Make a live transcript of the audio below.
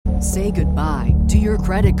Say goodbye to your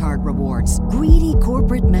credit card rewards. Greedy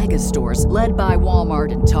corporate mega stores, led by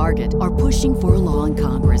Walmart and Target, are pushing for a law in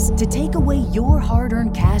Congress to take away your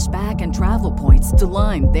hard-earned cash back and travel points to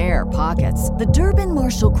line their pockets. The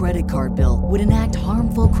Durbin-Marshall credit card bill would enact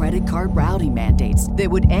harmful credit card routing mandates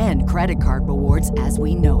that would end credit card rewards as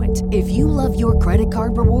we know it. If you love your credit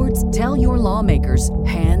card rewards, tell your lawmakers,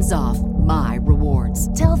 hands off my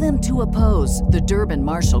rewards. Tell them to oppose the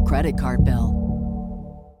Durbin-Marshall credit card bill.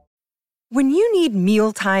 When you need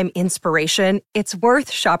mealtime inspiration, it's worth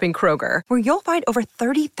shopping Kroger, where you'll find over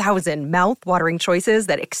 30,000 mouth-watering choices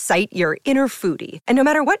that excite your inner foodie. And no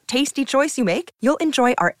matter what tasty choice you make, you'll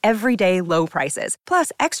enjoy our everyday low prices,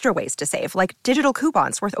 plus extra ways to save, like digital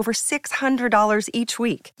coupons worth over $600 each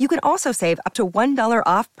week. You can also save up to $1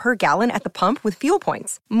 off per gallon at the pump with fuel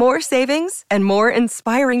points. More savings and more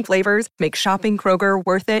inspiring flavors make shopping Kroger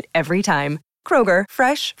worth it every time. Kroger,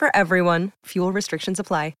 fresh for everyone. Fuel restrictions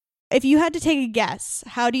apply. If you had to take a guess,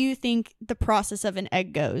 how do you think the process of an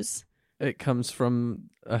egg goes? It comes from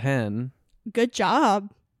a hen. Good job.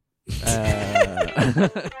 Hey,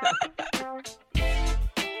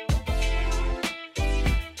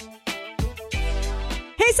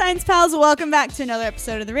 Science Pals, welcome back to another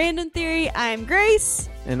episode of The Random Theory. I'm Grace.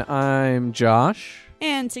 And I'm Josh.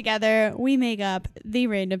 And together we make up The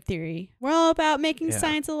Random Theory. We're all about making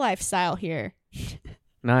science a lifestyle here.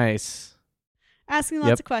 Nice. Asking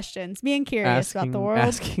lots of questions, being curious about the world.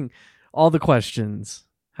 Asking all the questions.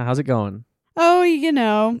 How's it going? Oh, you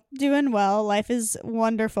know, doing well. Life is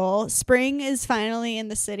wonderful. Spring is finally in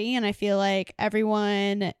the city, and I feel like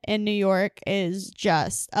everyone in New York is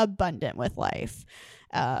just abundant with life.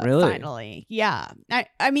 Really? Finally. Yeah.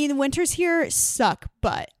 I mean, winters here suck,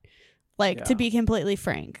 but to be completely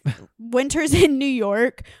frank, winters in New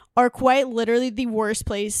York are quite literally the worst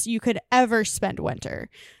place you could ever spend winter,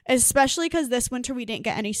 especially because this winter we didn't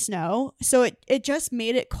get any snow. So it just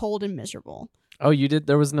made it cold and miserable. Oh, you did?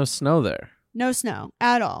 There was no snow there? No snow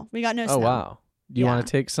at all. We got no snow. Oh, wow. Do you want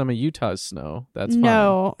to take some of Utah's snow? That's fine.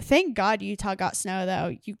 No. Thank God Utah got snow,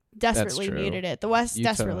 though. You desperately needed it. The West Utah,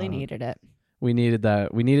 desperately needed it. We needed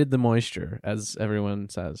that. We needed the moisture, as everyone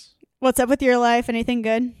says. What's up with your life? Anything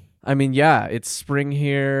good? I mean, yeah, it's spring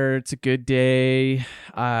here. It's a good day.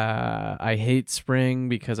 I hate spring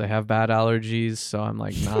because I have bad allergies, so I'm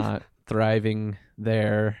like not thriving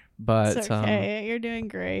there. But it's okay. You're doing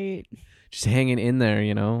great. Just hanging in there,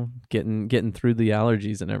 you know, getting through the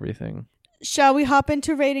allergies and everything. Shall we hop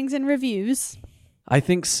into ratings and reviews? I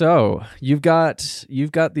think so. You've got the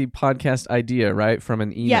podcast idea, right, from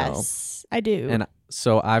an email. Yes, I do. And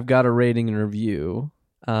so I've got a rating and review.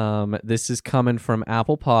 This is coming from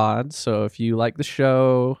Apple Pod, so if you like the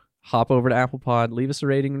show, hop over to Apple Pod, leave us a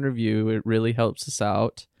rating and review. It really helps us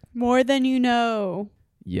out. More than you know.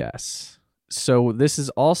 Yes. So this is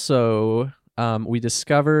also, we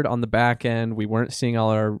discovered on the back end, we weren't seeing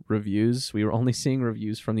all our reviews. We were only seeing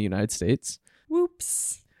reviews from the United States.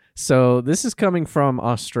 Whoops. So this is coming from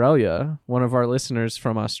Australia, one of our listeners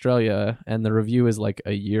from Australia, and the review is like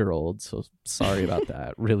a year old, so sorry about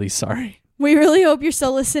that. Really sorry. We really hope you're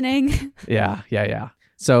still listening. Yeah.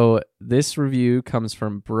 So this review comes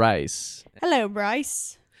from Bryce. Hello,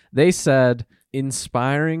 Bryce. They said,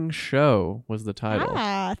 "Inspiring show" was the title.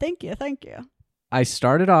 Thank you. I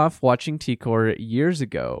started off watching T-Core years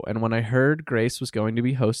ago, and when I heard Grace was going to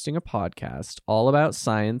be hosting a podcast all about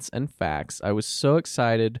science and facts, I was so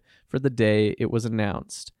excited for the day it was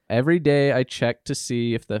announced. Every day I checked to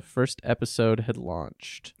see if the first episode had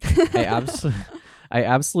launched. I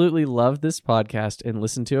absolutely love this podcast and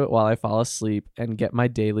listen to it while I fall asleep and get my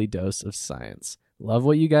daily dose of science. Love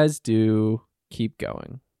what you guys do. Keep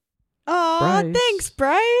going. Aw, thanks,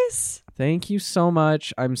 Bryce. Thank you so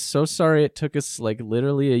much. I'm so sorry it took us like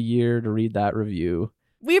literally a year to read that review.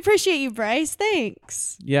 We appreciate you, Bryce.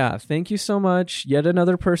 Thanks. Yeah, thank you so much. Yet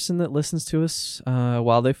another person that listens to us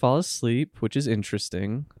while they fall asleep, which is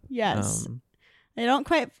interesting. Yes. I don't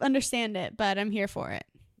quite understand it, but I'm here for it.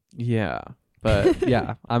 Yeah. But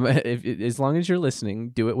yeah, as long as you're listening,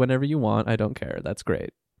 do it whenever you want. I don't care. That's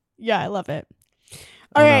great. Yeah, I love it.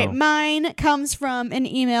 All right, mine comes from an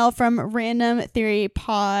email from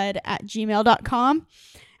randomtheorypod@gmail.com.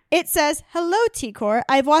 It says, "Hello, T-Core.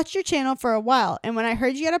 I've watched your channel for a while, and when I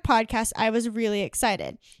heard you had a podcast, I was really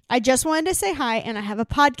excited. I just wanted to say hi, and I have a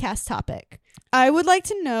podcast topic. I would like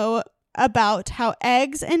to know about how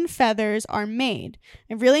eggs and feathers are made.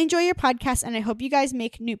 I really enjoy your podcast, and I hope you guys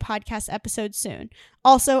make new podcast episodes soon.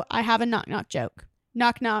 Also, I have a knock-knock joke.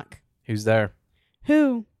 Knock, knock. Who's there?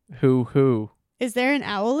 Who? Who? Is there an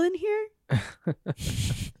owl in here?"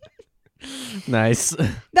 Nice.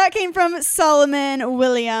 That came from Solomon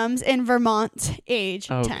Williams in Vermont, age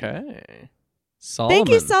 10. Okay. Solomon. Thank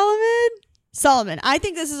you, Solomon. Solomon, I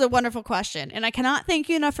think this is a wonderful question, and I cannot thank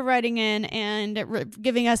you enough for writing in and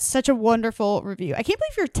giving us such a wonderful review. I can't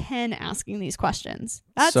believe you're 10 asking these questions.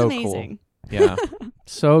 That's so amazing. Cool. Yeah.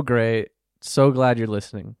 So great. So glad you're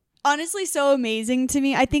listening. Honestly, so amazing to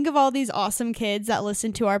me. I think of all these awesome kids that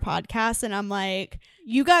listen to our podcast, and I'm like,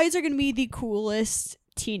 you guys are going to be the coolest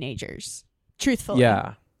teenagers. Truthfully.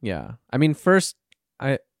 Yeah. Yeah. I mean,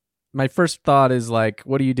 my first thought is like,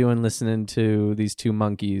 what are you doing listening to these two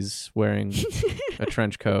monkeys wearing a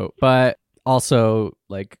trench coat? But also,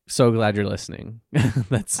 like, so glad you're listening.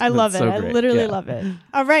 I love it. So I great. literally love it.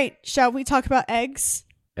 All right. Shall we talk about eggs?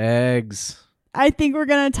 Eggs. I think we're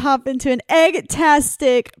going to top into an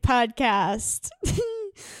egg-tastic podcast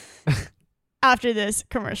after this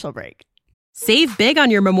commercial break. Save big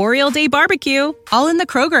on your Memorial Day barbecue, all in the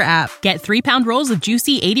Kroger app. Get 3-pound rolls of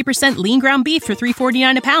juicy 80% lean ground beef for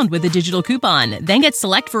 $3.49 a pound with a digital coupon. Then get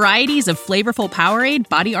select varieties of flavorful Powerade,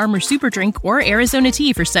 Body Armor Super Drink, or Arizona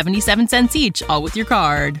tea for 77 cents each, all with your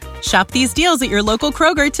card. Shop these deals at your local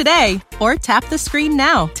Kroger today, or tap the screen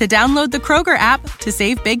now to download the Kroger app to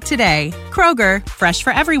save big today. Kroger, fresh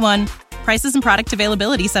for everyone. Prices and product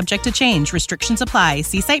availability subject to change. Restrictions apply.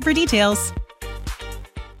 See site for details.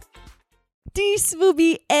 This will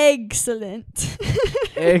be excellent.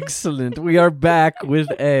 Excellent. We are back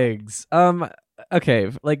with eggs.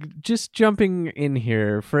 Okay, like just jumping in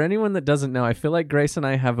here, for anyone that doesn't know, I feel like Grace and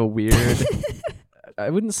I have a weird I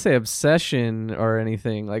wouldn't say obsession or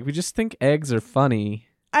anything. Like we just think eggs are funny.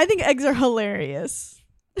 I think eggs are hilarious.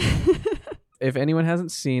 If anyone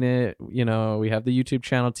hasn't seen it, you know, we have the YouTube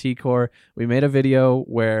channel T-Core. We made a video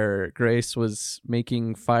where Grace was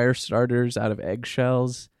making fire starters out of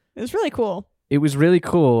eggshells. It was really cool. It was really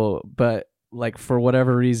cool, but like for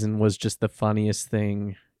whatever reason was just the funniest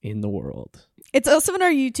thing in the world. It's also in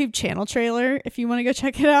our YouTube channel trailer if you want to go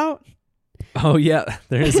check it out. Oh yeah,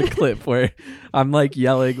 there is a clip where I'm like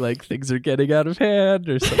yelling like things are getting out of hand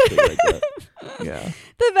or something like that. Yeah.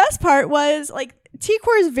 The best part was like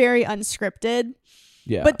T-Core is very unscripted.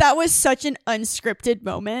 Yeah. But that was such an unscripted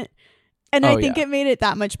moment. And I think it made it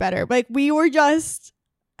that much better. Like we were just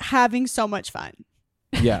having so much fun.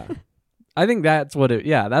 Yeah. I think that's what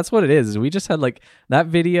that's what it is. We just had like that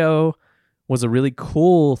video was a really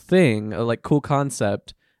cool thing, a like cool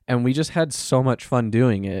concept, and we just had so much fun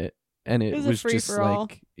doing it. And it was just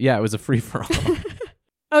like, yeah, it was a free for all.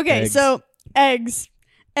 Okay, so eggs.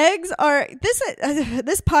 Eggs are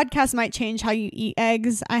this podcast might change how you eat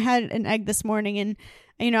eggs. I had an egg this morning,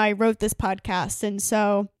 and I wrote this podcast, and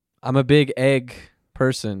so I'm a big egg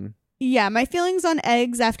person. Yeah, my feelings on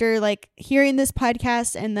eggs after like hearing this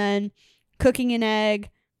podcast and then cooking an egg.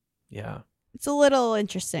 Yeah. It's a little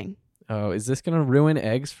interesting. Oh, is this going to ruin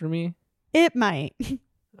eggs for me? It might.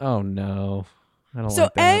 Oh, no. I don't so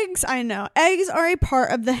like that. Eggs, I know. Eggs are a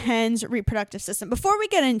part of the hen's reproductive system. Before we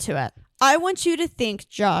get into it, I want you to think,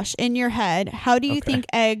 Josh, in your head, how do you think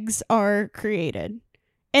eggs are created?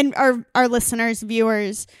 And our listeners,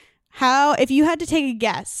 viewers, if you had to take a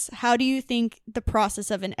guess, how do you think the process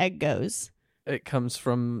of an egg goes? It comes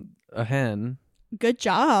from a hen. Good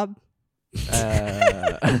job.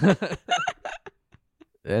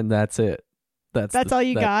 And that's it. That's all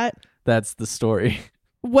you got? That's the story.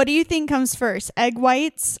 What do you think comes first, egg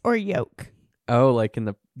whites or yolk? Oh, like in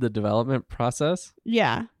the development process?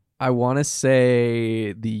 Yeah. I want to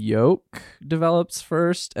say the yolk develops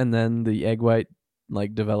first and then the egg white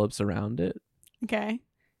like develops around it. Okay.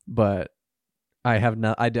 But I'm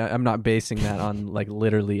not basing that on like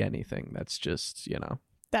literally anything. That's just,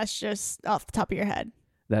 That's just off the top of your head.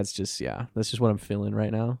 That's just what I'm feeling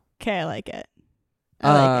right now. Okay, I like it.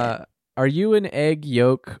 I like it. Are you an egg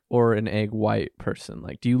yolk or an egg white person?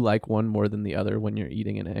 Like, do you like one more than the other when you're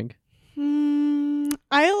eating an egg?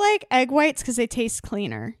 I like egg whites because they taste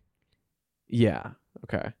cleaner. Yeah.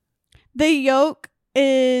 Okay. The yolk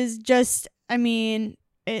is just, as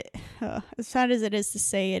sad as it is to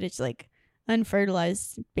say it, it's like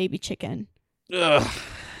unfertilized baby chicken. Ugh.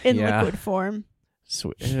 In liquid form.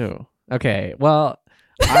 Ew. Okay. Well,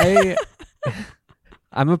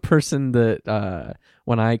 I'm a person that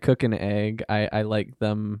when I cook an egg, I like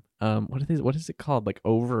them. What is it called? Like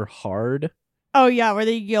over hard? Oh yeah, where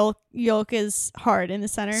the yolk is hard in the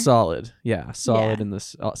center. Solid, yeah, solid in the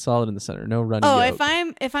center. No runny. Oh,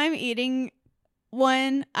 yolk. if I'm eating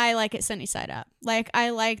one, I like it sunny side up. Like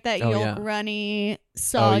I like that yolk runny,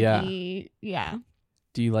 soggy. Yeah.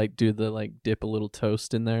 Do you do the dip a little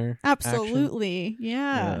toast in there? Absolutely.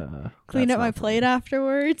 Yeah. Clean that's up my not for plate me.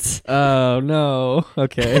 afterwards. Oh no.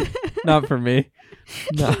 Okay. Not for me.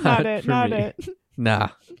 Not it. for Not me. it. Nah.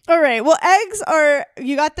 All right. Well, eggs are,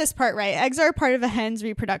 you got this part right. Eggs are a part of a hen's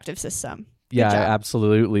reproductive system. Good Yeah, I job.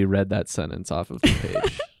 absolutely read that sentence off of the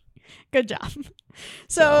page. Good job.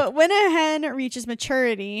 So when a hen reaches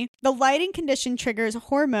maturity, the lighting condition triggers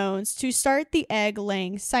hormones to start the egg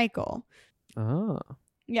laying cycle. Oh.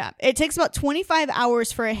 Yeah. It takes about 25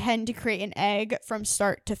 hours for a hen to create an egg from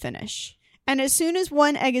start to finish. And as soon as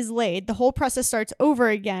one egg is laid, the whole process starts over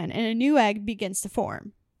again and a new egg begins to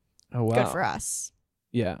form. Oh wow. Good for us.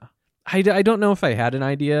 Yeah. I don't know if I had an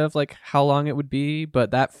idea of how long it would be,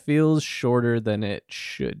 but that feels shorter than it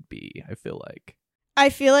should be, I feel like. I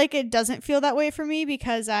feel like it doesn't feel that way for me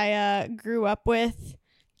because I grew up with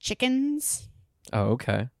chickens. Oh,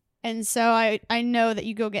 okay. And so I know that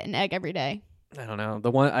you go get an egg every day. I don't know.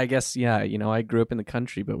 The one, I guess, yeah, I grew up in the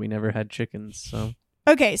country, but we never had chickens, so.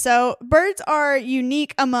 Okay, so birds are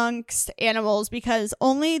unique amongst animals because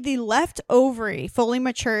only the left ovary fully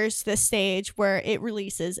matures to the stage where it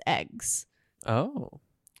releases eggs. Oh.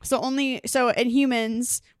 So in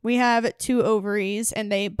humans, we have 2 ovaries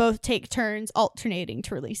and they both take turns alternating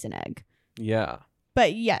to release an egg. Yeah.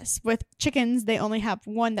 But yes, with chickens, they only have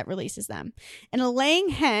one that releases them. And a laying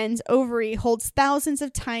hen's ovary holds thousands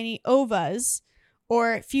of tiny ovas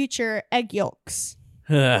or future egg yolks.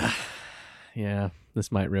 Yeah,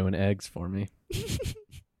 this might ruin eggs for me.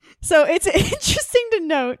 So it's interesting to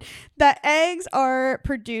note that eggs are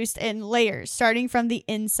produced in layers, starting from the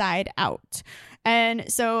inside out.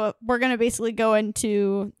 And so we're going to basically go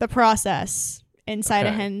into the process inside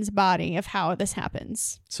a hen's body of how this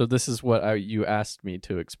happens. So this is what you asked me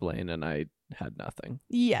to explain, and I had nothing.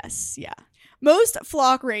 Yes, yeah. Most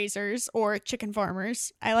flock raisers or chicken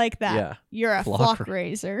farmers, I like that. Yeah. You're a flock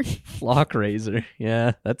raiser. Flock raiser.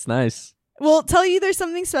 Yeah, that's nice. Will tell you there's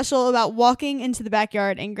something special about walking into the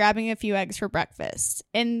backyard and grabbing a few eggs for breakfast.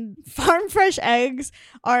 And farm fresh eggs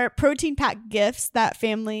are protein-packed gifts that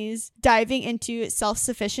families diving into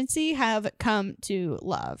self-sufficiency have come to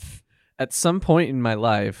love. At some point in my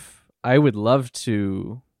life, I would love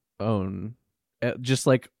to own just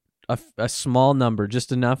a small number,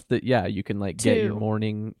 just enough that, yeah, you can get your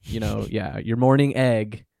morning, your morning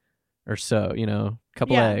egg or so,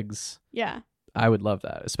 couple eggs. Yeah. I would love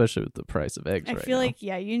that, especially with the price of eggs I right feel now. like,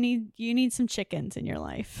 you need some chickens in your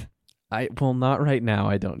life. Well, not right now.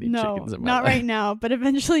 I don't need chickens in my life. Not right now, but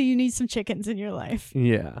eventually you need some chickens in your life.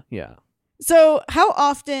 Yeah. So how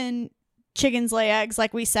often chickens lay eggs,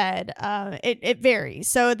 like we said, it varies.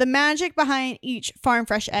 So the magic behind each farm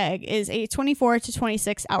fresh egg is a 24 to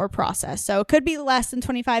 26 hour process. So it could be less than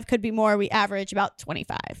 25, could be more. We average about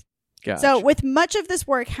 25. Gotcha. So with much of this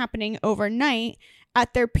work happening overnight,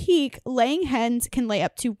 at their peak, laying hens can lay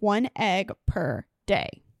up to 1 egg per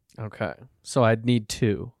day. Okay. So I'd need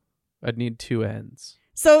 2. I'd need 2 hens.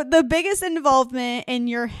 So the biggest involvement in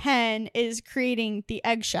your hen is creating the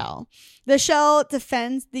eggshell. The shell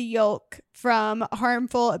defends the yolk from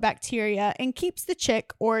harmful bacteria and keeps the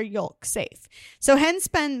chick or yolk safe. So hens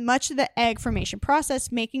spend much of the egg formation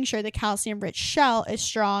process making sure the calcium-rich shell is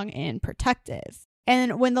strong and protective.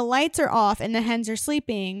 And when the lights are off and the hens are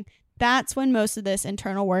sleeping, that's when most of this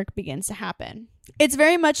internal work begins to happen. It's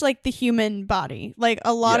very much like the human body.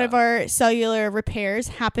 A lot of our cellular repairs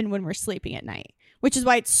happen when we're sleeping at night, which is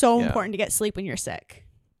why it's so important to get sleep when you're sick.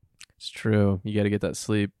 It's true. You got to get that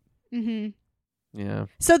sleep. Mm-hmm. Yeah.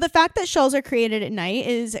 So the fact that shells are created at night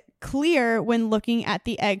is clear when looking at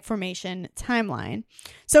the egg formation timeline.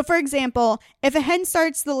 So for example, if a hen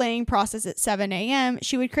starts the laying process at 7 a.m.,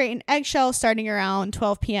 she would create an eggshell starting around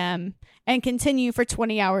 12 p.m. and continue for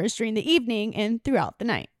 20 hours during the evening and throughout the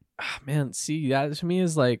night. Man, see, that to me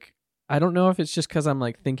is I don't know if it's just because I'm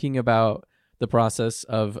thinking about the process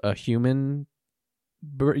of a human,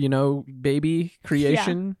 baby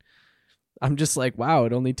creation. Yeah. I'm just wow,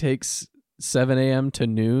 it only takes 7 a.m. to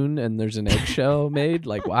noon and there's an eggshell made.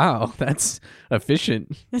 Wow, that's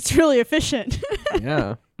efficient. That's really efficient.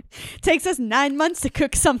 Yeah. Takes us 9 months to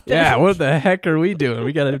cook something. Yeah, what the heck are we doing?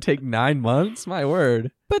 We got to take 9 months? My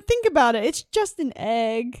word. But think about it. It's just an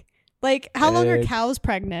egg. How long are cows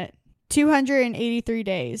pregnant? 283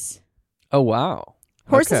 days. Oh, wow.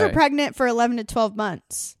 Horses are pregnant for 11 to 12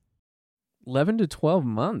 months. 11 to 12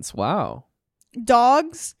 months. Wow.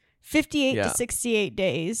 Dogs, 58 to 68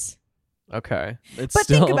 days. Okay.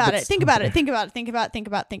 Think about it. Think about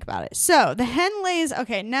it. So the hen lays,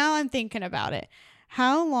 okay, now I'm thinking about it.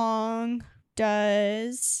 How long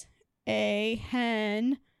does a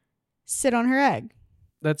hen sit on her egg?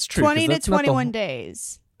 That's true. 20 to 21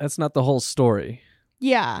 days. That's not the whole story.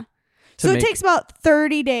 Yeah. To So make- it takes about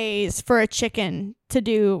 30 days for a chicken to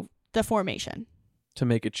do the formation. To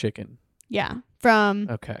make a chicken. Yeah. From,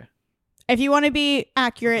 Okay. if you want to be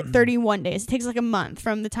accurate, 31 days. It takes like a month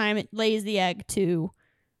from the time it lays the egg to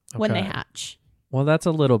when they Okay. hatch. Well, that's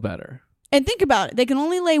a little better. And think about it. They can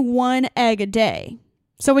only lay one egg a day.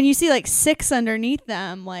 So when you see like 6 underneath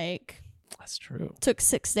them, like, That's true. it took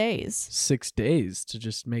 6 days. 6 days to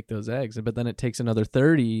just make those eggs. But then it takes another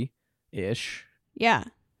 30-ish Yeah.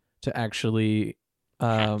 to actually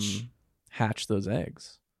hatch those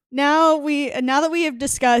eggs. Now that we have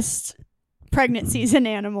discussed pregnancies in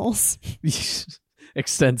animals.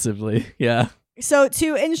 Extensively. Yeah. So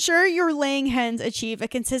to ensure your laying hens achieve a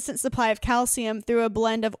consistent supply of calcium through a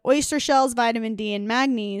blend of oyster shells, vitamin D, and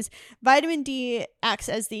manganese, vitamin D acts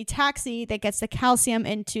as the taxi that gets the calcium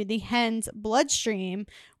into the hen's bloodstream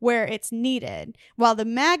where it's needed, while the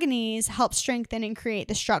manganese helps strengthen and create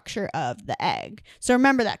the structure of the egg. So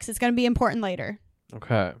remember that because it's going to be important later.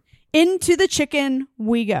 Okay. Into the chicken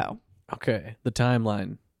we go. Okay. The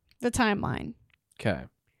timeline. The timeline. Okay.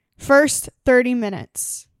 First 30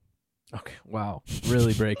 minutes. Okay. Wow.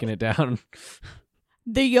 Really breaking it down.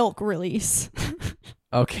 The yolk release.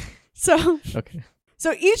 Okay. So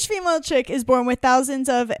each female chick is born with thousands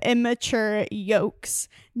of immature yolks,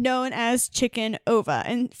 known as chicken ova.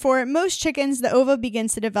 And for most chickens, the ova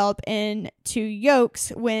begins to develop into yolks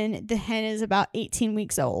when the hen is about 18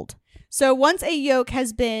 weeks old. So once a yolk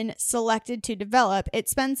has been selected to develop, it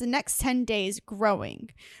spends the next 10 days growing.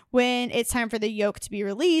 When it's time for the yolk to be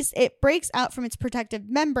released, it breaks out from its protective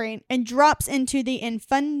membrane and drops into the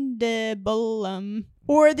infundibulum,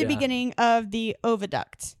 or the beginning of the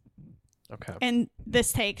oviduct. Okay. And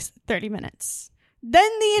this takes 30 minutes.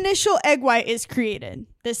 Then the initial egg white is created.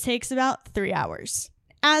 This takes about 3 hours.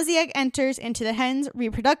 As the egg enters into the hen's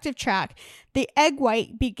reproductive tract, the egg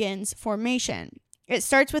white begins formation. It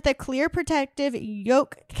starts with a clear protective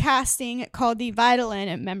yolk casting called the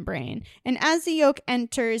vitelline membrane. And as the yolk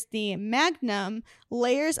enters the magnum,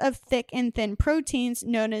 layers of thick and thin proteins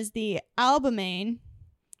known as the albumin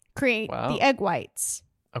create the egg whites.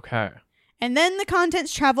 Okay. And then the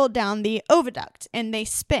contents travel down the oviduct and they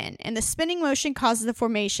spin. And the spinning motion causes the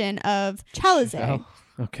formation of chalizae,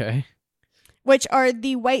 Okay. which are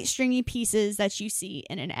the white stringy pieces that you see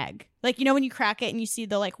in an egg. Like, you know, when you crack it and you see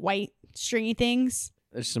the like white stringy things?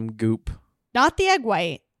 There's some goop. Not the egg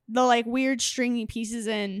white, the like weird stringy pieces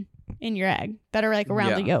in your egg that are like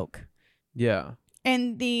around the yolk. Yeah.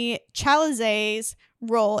 And the chalizae's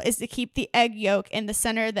role is to keep the egg yolk in the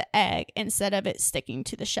center of the egg instead of it sticking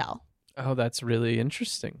to the shell. Oh, that's really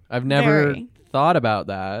interesting. I've never thought about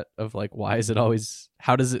that of like, why is it always,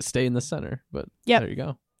 how does it stay in the center? But there you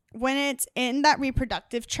go. When it's in that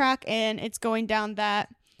reproductive tract and it's going down that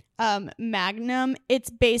magnum, it's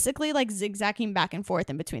basically like zigzagging back and forth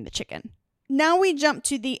in between the chicken. Now we jump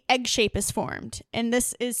to the egg shape is formed, and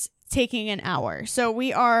this is taking an hour. So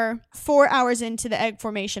we are 4 hours into the egg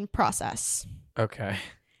formation process. Okay.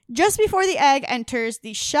 Just before the egg enters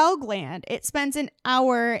the shell gland, it spends an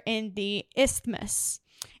hour in the isthmus.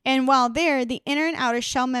 And while there, the inner and outer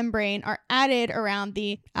shell membrane are added around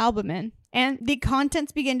the albumin, and the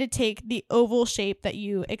contents begin to take the oval shape that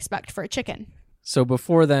you expect for a chicken. So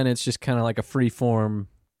before then, it's just kind of like a free-form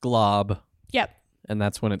glob. Yep. And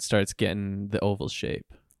that's when it starts getting the oval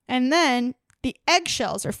shape. And then the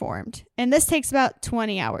eggshells are formed, and this takes about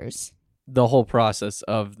 20 hours. The whole process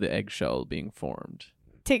of the eggshell being formed.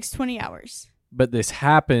 Takes 20 hours. But this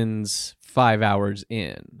happens 5 hours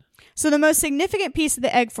in. So the most significant piece of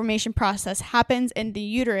the egg formation process happens in the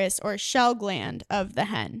uterus or shell gland of the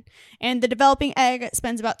hen. And the developing egg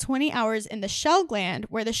spends about 20 hours in the shell gland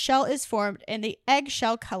where the shell is formed and the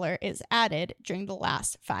eggshell color is added during the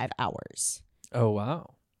last 5 hours. Oh,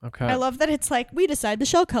 wow. Okay. I love that it's like, we decide the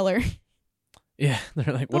shell color. Yeah,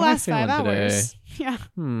 they're like, The what am I last feeling 5 today? hours. Yeah.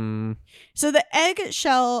 So the egg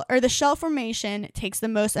shell or the shell formation takes the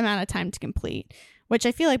most amount of time to complete, which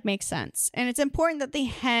I feel like makes sense. And it's important that the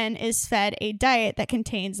hen is fed a diet that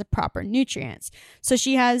contains the proper nutrients. So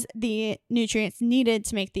she has the nutrients needed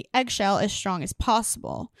to make the eggshell as strong as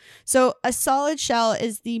possible. So a solid shell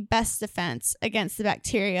is the best defense against the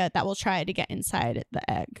bacteria that will try to get inside the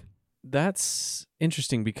egg. That's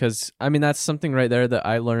interesting because, I mean, that's something right there that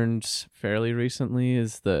I learned fairly recently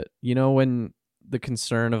is that, you know, when the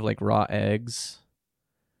concern of like raw eggs,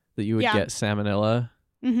 that you would get salmonella.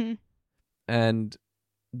 Mm-hmm. And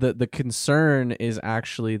the concern is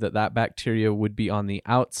actually that bacteria would be on the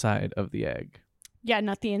outside of the egg. Yeah,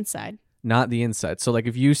 not the inside. Not the inside. So like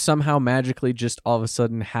if you somehow magically just all of a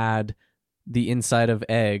sudden had the inside of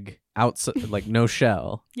egg outside, like no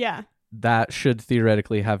shell. Yeah. that should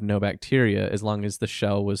theoretically have no bacteria as long as the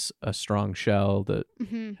shell was a strong shell that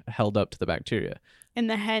held up to the bacteria. And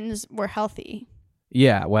the hens were healthy.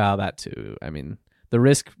 Yeah, well, that too. I mean, the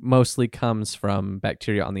risk mostly comes from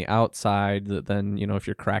bacteria on the outside that then, if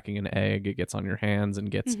you're cracking an egg, it gets on your hands and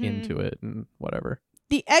gets into it and whatever.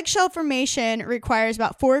 The eggshell formation requires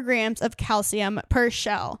about 4 grams of calcium per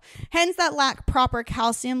shell. Hens that lack proper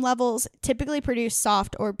calcium levels typically produce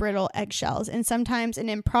soft or brittle eggshells, and sometimes an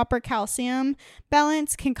improper calcium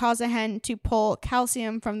balance can cause a hen to pull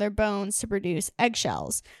calcium from their bones to produce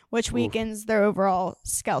eggshells, which weakens their overall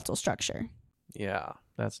skeletal structure. Yeah,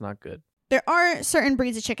 that's not good. There are certain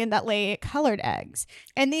breeds of chicken that lay colored eggs,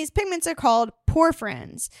 and these pigments are called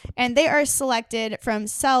porphyrins, and they are selected from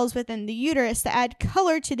cells within the uterus that add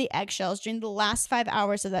color to the eggshells during the last 5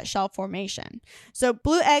 hours of that shell formation. So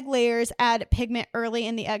blue egg layers add pigment early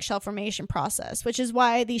in the eggshell formation process, which is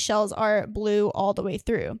why these shells are blue all the way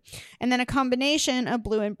through. And then a combination of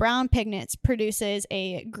blue and brown pigments produces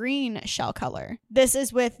a green shell color. This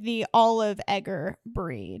is with the olive egger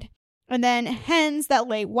breed. And then hens that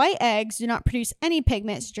lay white eggs do not produce any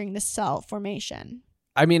pigments during the cell formation.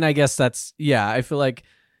 I mean, I guess I feel like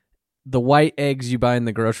the white eggs you buy in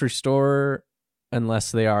the grocery store,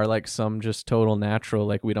 unless they are like some just total natural,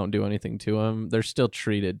 like we don't do anything to them, they're still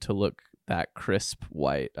treated to look that crisp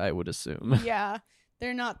white, I would assume. Yeah,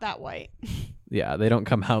 they're not that white. Yeah, they don't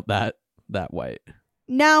come out that white.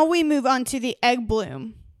 Now we move on to the egg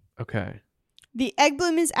bloom. Okay. The egg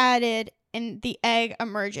bloom is added and the egg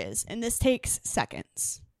emerges, and this takes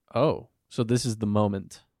seconds. Oh, so this is the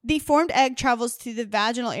moment. The formed egg travels to the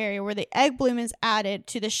vaginal area where the egg bloom is added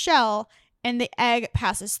to the shell and the egg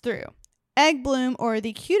passes through. Egg bloom, or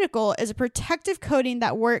the cuticle, is a protective coating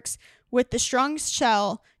that works with the strong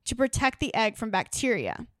shell to protect the egg from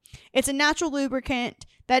bacteria. It's a natural lubricant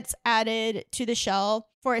that's added to the shell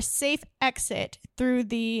for a safe exit through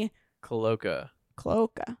the cloaca.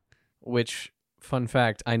 Which, fun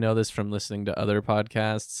fact, I know this from listening to other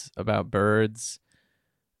podcasts about birds.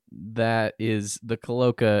 That is, the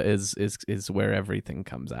cloaca is where everything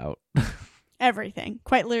comes out. Everything.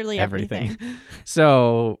 Quite literally everything.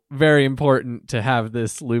 So, very important to have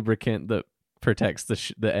this lubricant that protects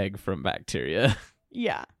the egg from bacteria.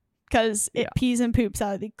 Yeah, because it pees and poops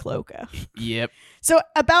out of the cloaca. Yep. So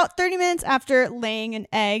about 30 minutes after laying an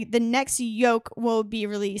egg, the next yolk will be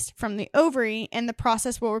released from the ovary, and the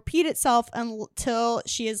process will repeat itself until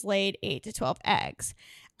she has laid 8 to 12 eggs.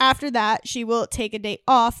 After that, she will take a day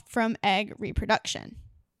off from egg reproduction.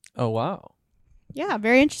 Oh, wow. Yeah,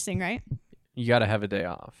 very interesting, right? You got to have a day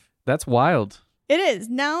off. That's wild. It is.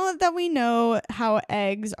 Now that we know how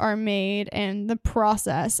eggs are made and the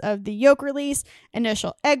process of the yolk release,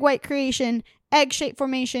 initial egg white creation, egg shape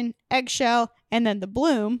formation, eggshell, and then the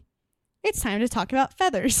bloom, it's time to talk about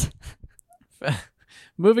feathers.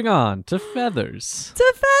 Moving on to feathers.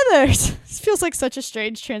 This feels like such a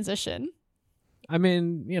strange transition. I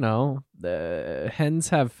mean, the hens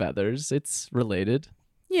have feathers. It's related.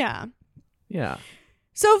 Yeah. Yeah.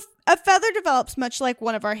 So a feather develops much like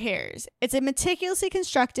one of our hairs. It's a meticulously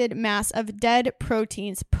constructed mass of dead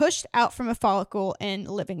proteins pushed out from a follicle in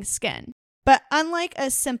living skin. But unlike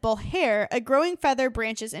a simple hair, a growing feather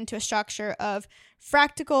branches into a structure of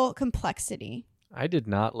fractal complexity. I did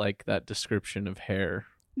not like that description of hair.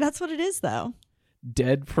 That's what it is, though.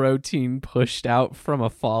 Dead protein pushed out from a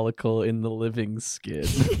follicle in the living skin.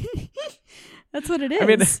 That's what it is. I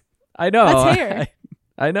mean, I know. That's hair.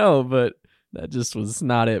 I know, but that just was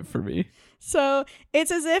not it for me. So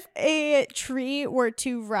it's as if a tree were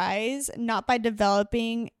to rise, not by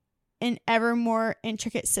developing an ever more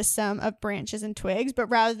intricate system of branches and twigs, but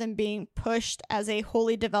rather than being pushed as a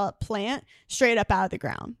wholly developed plant straight up out of the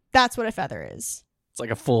ground. That's what a feather is. It's like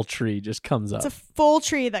a full tree just comes up. It's a full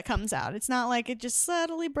tree that comes out. It's not like it just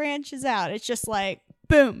subtly branches out. It's just like,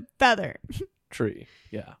 boom, feather. Tree,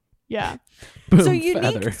 yeah. Yeah. Boom, so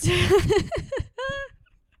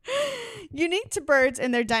unique to birds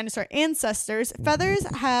and their dinosaur ancestors, feathers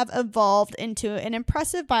have evolved into an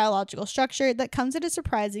impressive biological structure that comes in a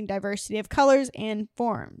surprising diversity of colors and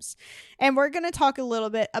forms. And we're going to talk a little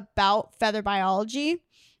bit about feather biology.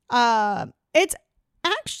 It's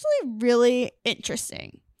actually really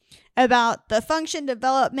interesting about the function,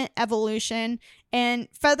 development, evolution, and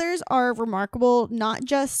feathers are remarkable not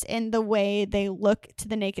just in the way they look to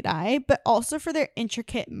the naked eye, but also for their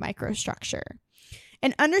intricate microstructure.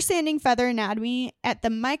 And understanding feather anatomy at the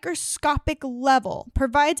microscopic level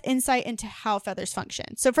provides insight into how feathers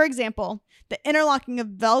function. So, for example, the interlocking of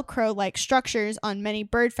Velcro-like structures on many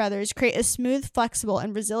bird feathers create a smooth, flexible,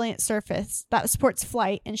 and resilient surface that supports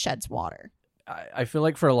flight and sheds water. I feel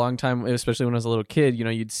like for a long time, especially when I was a little kid,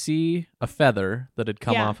 you'd see a feather that had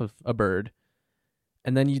come off of a bird,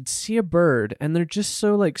 and then you'd see a bird, and they're just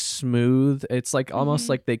so like smooth. It's like almost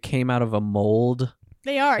like they came out of a mold.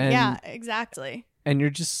 They are, yeah, exactly. And you're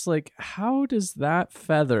just like, how does that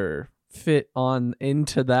feather fit on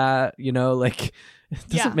into that? Like, it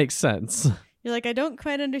doesn't make sense. You're like, I don't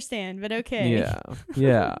quite understand, but okay.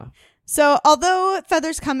 Yeah. So although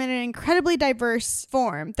feathers come in an incredibly diverse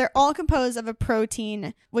form, they're all composed of a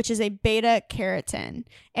protein, which is a beta keratin,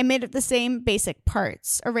 and made of the same basic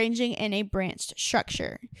parts, arranging in a branched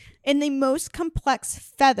structure. In the most complex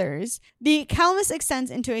feathers, the calamus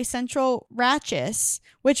extends into a central rachis,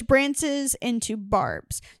 which branches into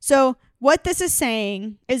barbs. So what this is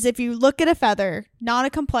saying is if you look at a feather, not a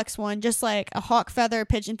complex one, just like a hawk feather,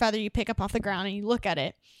 pigeon feather you pick up off the ground and you look at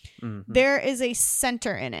it, there is a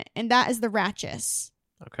center in it, and that is the rachis.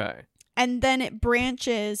 Okay. And then it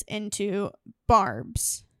branches into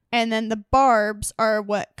barbs. And then the barbs are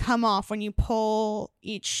what come off when you pull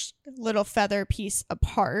each little feather piece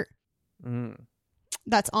apart.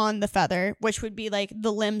 That's on the feather, which would be like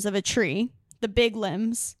the limbs of a tree, the big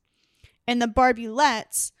limbs. And the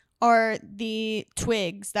barbulets are the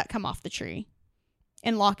twigs that come off the tree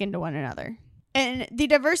and lock into one another. And the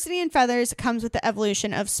diversity in feathers comes with the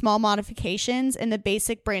evolution of small modifications in the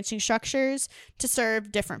basic branching structures to serve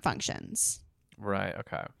different functions. Right,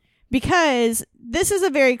 okay. Because this is a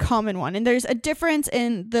very common one, and there's a difference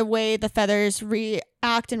in the way the feathers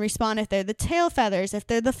react and respond if they're the tail feathers, if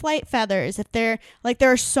they're the flight feathers, if they're like,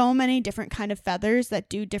 there are so many different kind of feathers that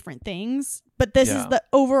do different things. But this is the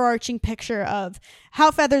overarching picture of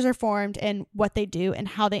how feathers are formed and what they do and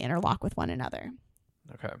how they interlock with one another.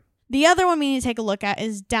 Okay. The other one we need to take a look at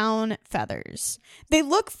is down feathers. They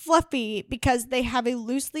look fluffy because they have a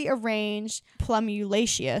loosely arranged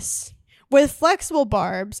plumulaceous with flexible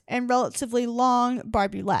barbs and relatively long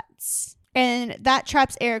barbulets. And that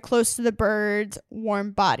traps air close to the bird's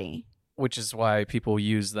warm body. Which is why people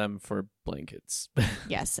use them for blankets.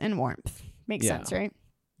 Yes, and warmth. Makes sense, right?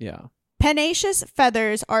 Yeah. Pennaceous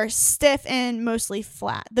feathers are stiff and mostly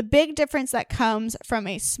flat. The big difference that comes from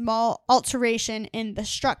a small alteration in the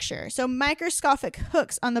structure. So microscopic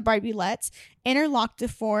hooks on the barbulets interlock to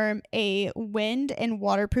form a wind and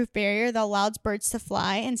waterproof barrier that allows birds to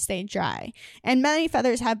fly and stay dry. And many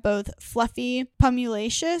feathers have both fluffy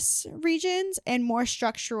plumulaceous regions and more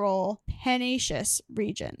structural pennaceous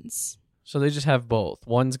regions. So they just have both.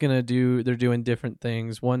 They're doing different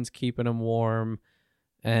things. One's keeping them warm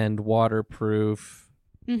and waterproof,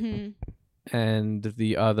 and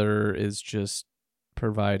the other is just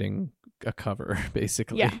providing a cover,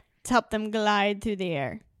 basically. Yeah, to help them glide through the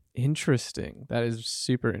air. Interesting. That is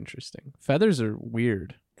super interesting. Feathers are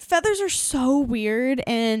weird. Feathers are so weird,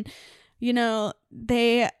 and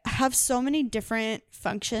they have so many different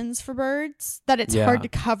functions for birds that it's hard to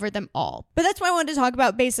cover them all. But that's why I wanted to talk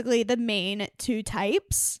about basically the main two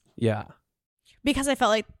types. Yeah. Because I felt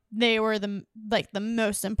like they were the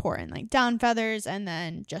most important, like down feathers and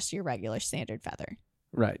then just your regular standard feather.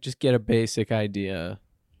 Right. Just get a basic idea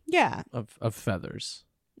of feathers.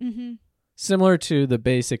 Mm-hmm. Similar to the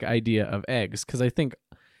basic idea of eggs, because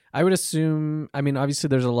I would assume, obviously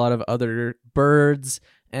there's a lot of other birds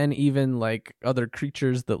and even like other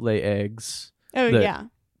creatures that lay eggs. Oh, yeah.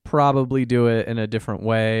 Probably do it in a different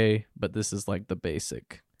way, but this is like the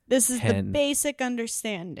basic. This is the basic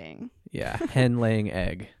understanding. Yeah, hen laying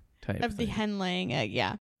egg type of the hen laying egg,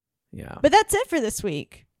 yeah. Yeah. But that's it for this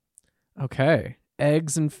week. Okay.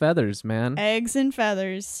 Eggs and feathers, man. Eggs and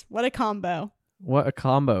feathers. What a combo. What a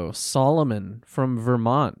combo. Solomon from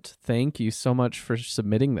Vermont. Thank you so much for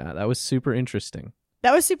submitting that. That was super interesting.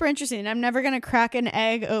 That was super interesting. I'm never going to crack an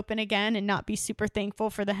egg open again and not be super thankful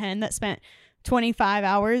for the hen that spent 25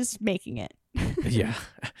 hours making it. Yeah.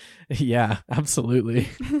 Yeah, absolutely.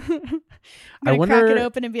 I wonder, crack it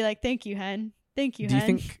open and be like, thank you, hen. Thank you,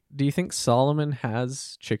 hen. Do you think Solomon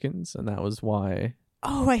has chickens and that was why?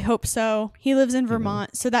 Oh, I hope so. He lives in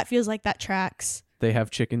Vermont, so that feels like that tracks. They have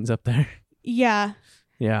chickens up there? Yeah.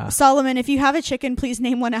 Yeah. Solomon, if you have a chicken, please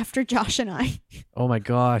name one after Josh and I. Oh my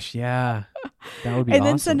gosh, yeah. That would be and awesome.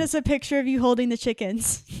 then send us a picture of you holding the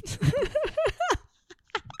chickens.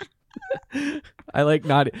 I like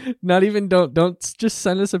not even don't just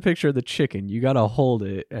send us a picture of the chicken. You gotta hold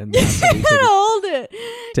it and you gotta hold it.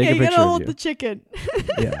 Take a picture. You gotta hold the chicken.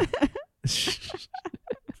 Yeah.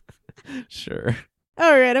 Sure.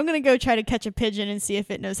 All right, I'm gonna go try to catch a pigeon and see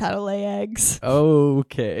if it knows how to lay eggs.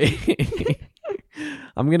 Okay.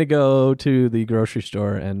 I'm gonna go to the grocery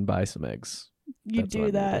store and buy some eggs. You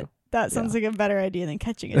do that. That sounds like a better idea than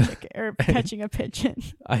catching a chicken or catching a pigeon.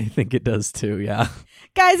 I think it does too, yeah.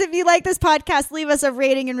 Guys, if you like this podcast, leave us a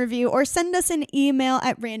rating and review or send us an email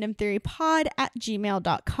at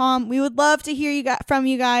randomtheorypod@gmail.com. We would love to hear from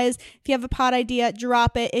you guys. If you have a pod idea,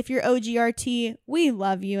 drop it. If you're OGRT, we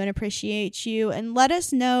love you and appreciate you. And let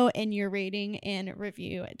us know in your rating and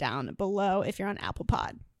review down below if you're on Apple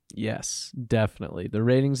Pod. Yes, definitely. The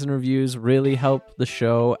ratings and reviews really help the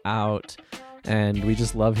show out. And we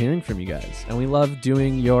just love hearing from you guys. And we love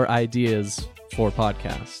doing your ideas for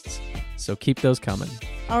podcasts. So keep those coming.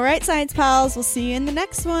 All right, Science Pals. We'll see you in the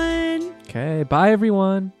next one. Okay. Bye,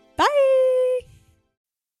 everyone. Bye.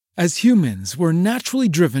 As humans, we're naturally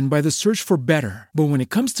driven by the search for better. But when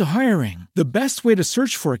it comes to hiring, the best way to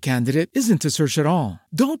search for a candidate isn't to search at all.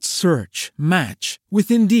 Don't search, match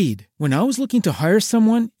with Indeed. When I was looking to hire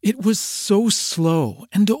someone, it was so slow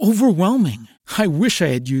and overwhelming. I wish I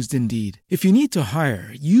had used Indeed. If you need to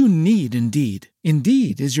hire, you need Indeed.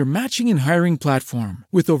 Indeed is your matching and hiring platform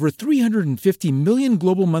with over 350 million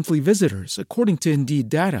global monthly visitors, according to Indeed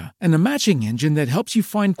data, and a matching engine that helps you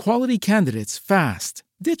find quality candidates fast.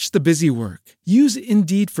 Ditch the busy work. Use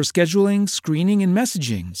Indeed for scheduling, screening, and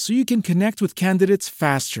messaging so you can connect with candidates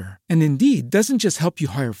faster. And Indeed doesn't just help you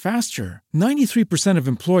hire faster. 93% of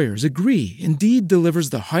employers agree Indeed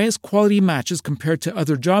delivers the highest quality matches compared to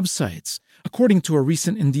other job sites, according to a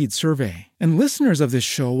recent Indeed survey. And listeners of this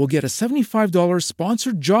show will get a $75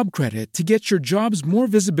 sponsored job credit to get your jobs more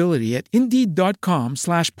visibility at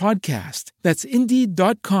Indeed.com/podcast. That's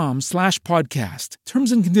Indeed.com/podcast.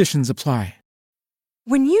 Terms and conditions apply.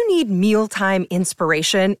 When you need mealtime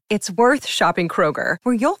inspiration, it's worth shopping Kroger,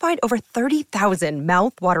 where you'll find over 30,000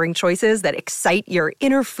 mouth-watering choices that excite your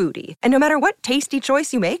inner foodie. And no matter what tasty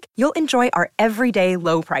choice you make, you'll enjoy our everyday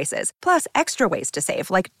low prices, plus extra ways to save,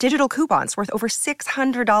 like digital coupons worth over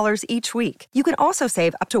 $600 each week. You can also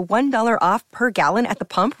save up to $1 off per gallon at the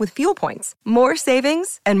pump with fuel points. More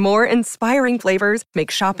savings and more inspiring flavors make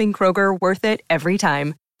shopping Kroger worth it every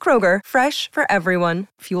time. Kroger, fresh for everyone.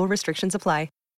 Fuel restrictions apply.